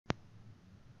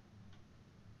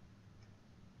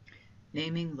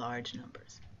Naming large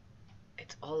numbers.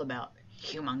 It's all about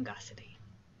humongosity.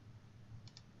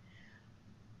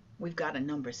 We've got a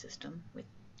number system with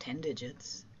 10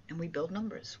 digits, and we build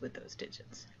numbers with those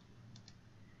digits.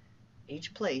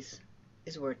 Each place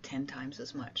is worth 10 times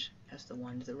as much as the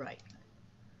one to the right.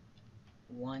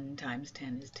 1 times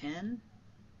 10 is 10.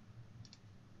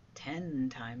 10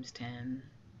 times 10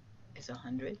 is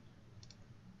 100.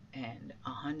 And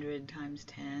 100 times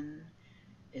 10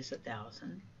 is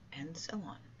 1,000, and so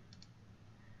on.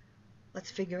 Let's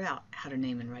figure out how to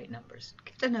name and write numbers.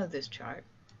 Get to know this chart,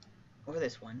 or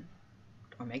this one,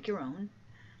 or make your own.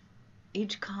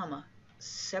 Each comma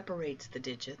separates the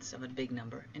digits of a big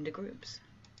number into groups.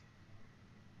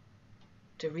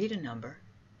 To read a number,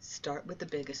 start with the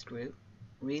biggest group,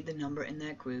 read the number in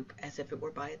that group as if it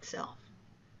were by itself,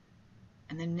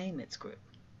 and then name its group.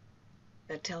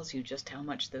 That tells you just how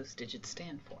much those digits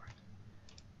stand for.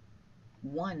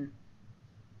 1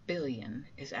 billion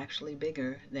is actually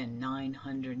bigger than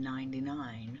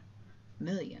 999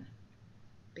 million,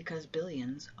 because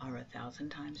billions are 1,000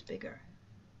 times bigger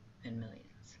than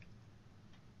millions.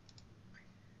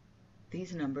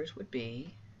 These numbers would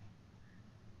be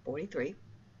 43,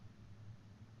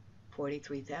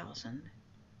 43,000,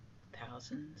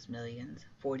 thousands, millions,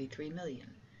 43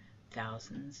 million,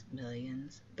 thousands,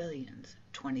 millions, billions,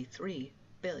 23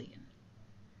 billion.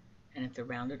 And if they're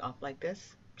rounded off like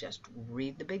this, just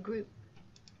read the big group.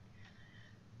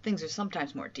 Things are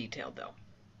sometimes more detailed though.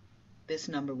 This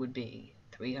number would be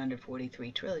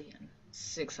 343 trillion,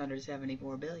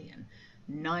 674 billion,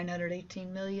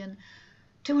 918 million,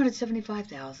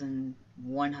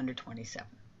 275,127.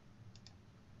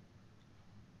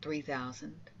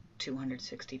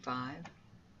 3,265,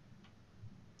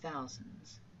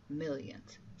 thousands,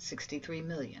 millions, 63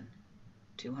 million,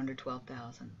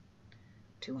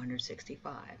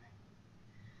 212,265.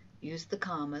 Use the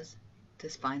commas to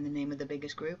find the name of the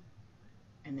biggest group,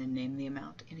 and then name the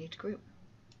amount in each group.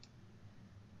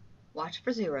 Watch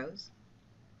for zeros.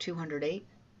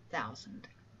 208,000.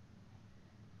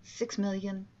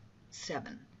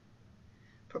 6,000,007.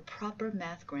 For proper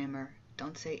math grammar,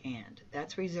 don't say and.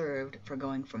 That's reserved for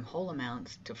going from whole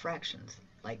amounts to fractions,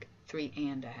 like 3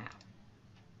 and a half.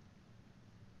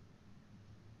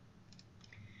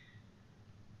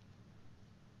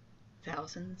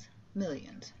 Thousands,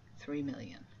 millions, 3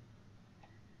 million.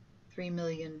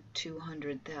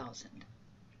 3,200,000.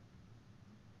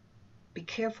 Be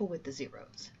careful with the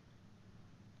zeros.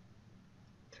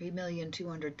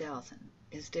 3,200,000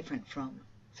 is different from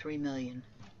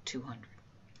 3,200,000.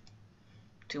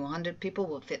 200 people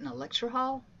will fit in a lecture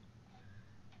hall.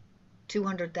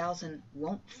 200,000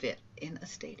 won't fit in a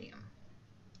stadium.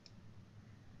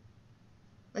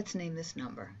 Let's name this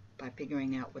number by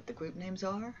figuring out what the group names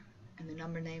are and the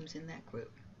number names in that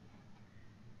group.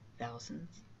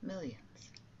 Thousands,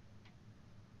 millions.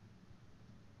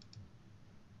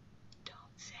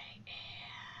 Don't say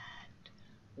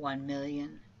and.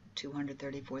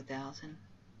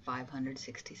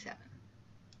 1,234,567.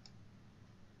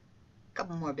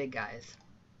 Couple more big guys.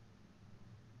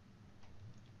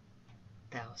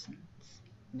 Thousands,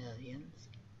 millions,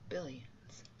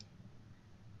 billions.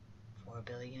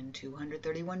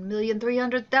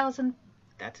 4,231,300,000.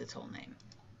 That's its whole name.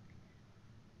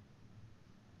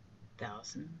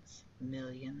 Thousands,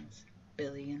 millions,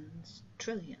 billions,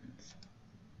 trillions.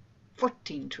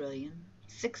 14 trillion,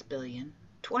 6 billion,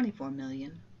 24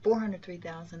 million,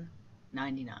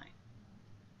 403,099.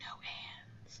 No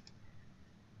ands.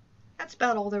 That's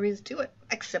about all there is to it,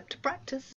 except to practice.